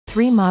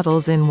3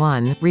 models in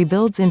 1,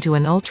 rebuilds into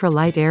an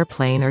ultra-light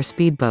airplane or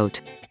speedboat.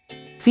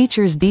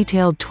 Features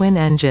detailed twin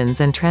engines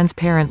and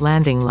transparent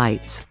landing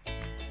lights.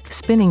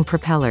 Spinning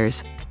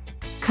propellers.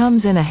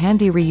 Comes in a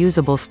handy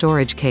reusable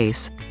storage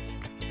case.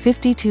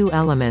 52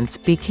 elements.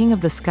 Be king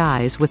of the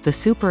skies with the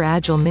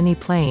super-agile mini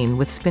plane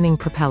with spinning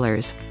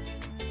propellers.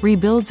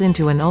 Rebuilds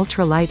into an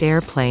ultra-light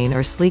airplane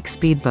or sleek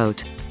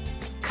speedboat.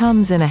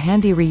 Comes in a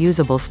handy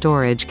reusable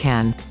storage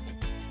can.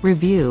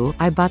 Review: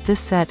 I bought this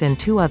set and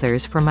 2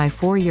 others for my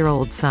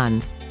 4-year-old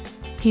son.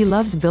 He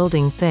loves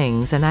building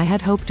things and I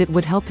had hoped it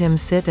would help him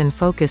sit and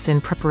focus in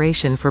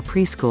preparation for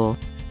preschool.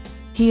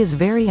 He is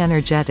very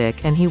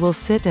energetic and he will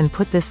sit and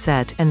put this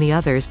set and the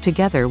others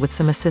together with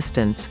some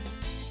assistance.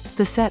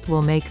 The set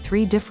will make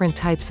 3 different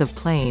types of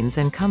planes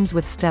and comes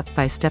with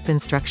step-by-step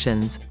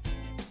instructions.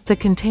 The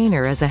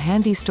container is a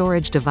handy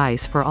storage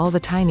device for all the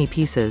tiny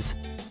pieces.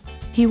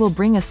 He will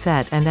bring a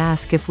set and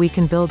ask if we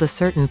can build a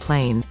certain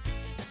plane.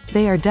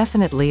 They are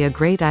definitely a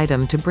great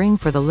item to bring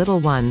for the little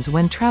ones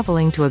when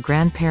traveling to a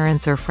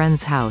grandparent's or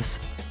friend's house.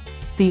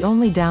 The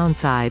only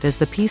downside is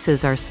the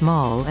pieces are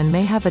small and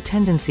may have a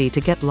tendency to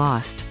get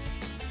lost.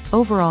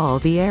 Overall,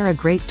 they are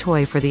a great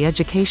toy for the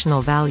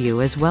educational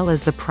value as well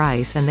as the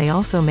price, and they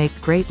also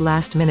make great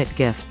last-minute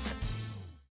gifts.